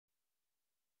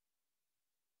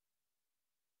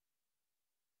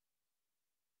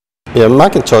Yeah,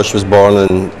 Mackintosh was born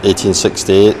in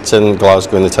 1868 in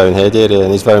Glasgow in the Townhead area,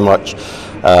 and he's very much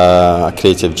a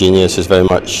creative genius. He's very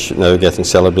much now getting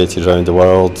celebrated around the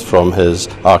world from his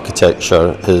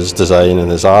architecture, his design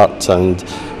and his art. And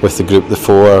with the group The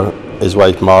Four, his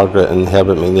wife Margaret and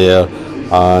Herbert McNair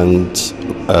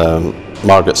and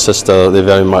Margaret's sister, they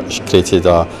very much created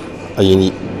a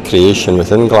unique creation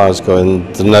within Glasgow, and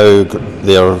now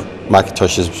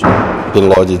Mackintosh has been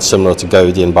lauded similar to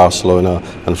Gaudi in Barcelona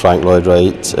and Frank Lloyd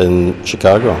Wright in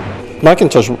Chicago.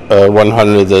 Mackintosh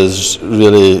 100 has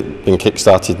really been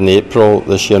kick-started in April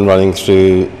this year and running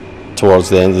through towards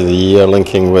the end of the year,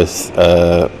 linking with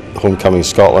Homecoming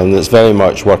Scotland. It's very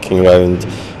much working around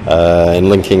and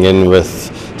linking in with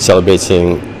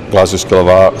celebrating Glasgow School of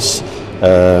Arts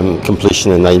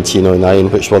completion in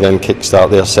 1909, which will then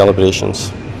kick-start their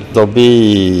celebrations. There'll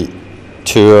be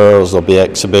tours, there'll be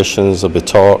exhibitions, there'll be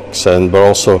talks, and we're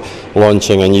also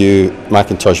launching a new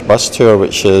Mackintosh bus tour,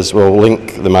 which will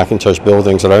link the Mackintosh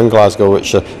buildings around Glasgow,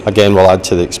 which again will add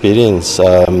to the experience.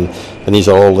 And these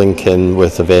are all linking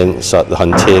with events at the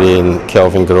Hunterian,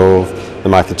 Kelvin Grove, the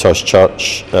Mackintosh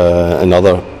Church, and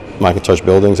other Mackintosh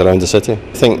buildings around the city.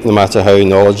 I think no matter how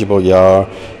knowledgeable you are,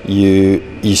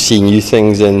 you see new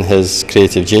things in his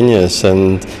creative genius,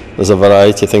 and there's a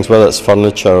variety of things, whether it's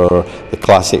furniture or the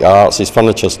classic arts. His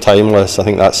furniture's timeless. I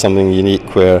think that's something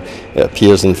unique where it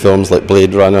appears in films like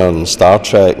Blade Runner and Star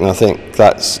Trek, and I think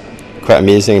that's quite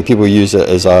amazing. People use it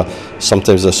as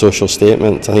sometimes a social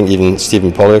statement. I think even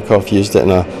Stephen Poliakoff used it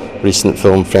in a recent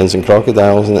film, Friends and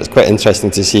Crocodiles, and it's quite interesting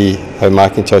to see how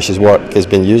Mackintosh's work has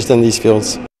been used in these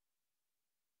fields.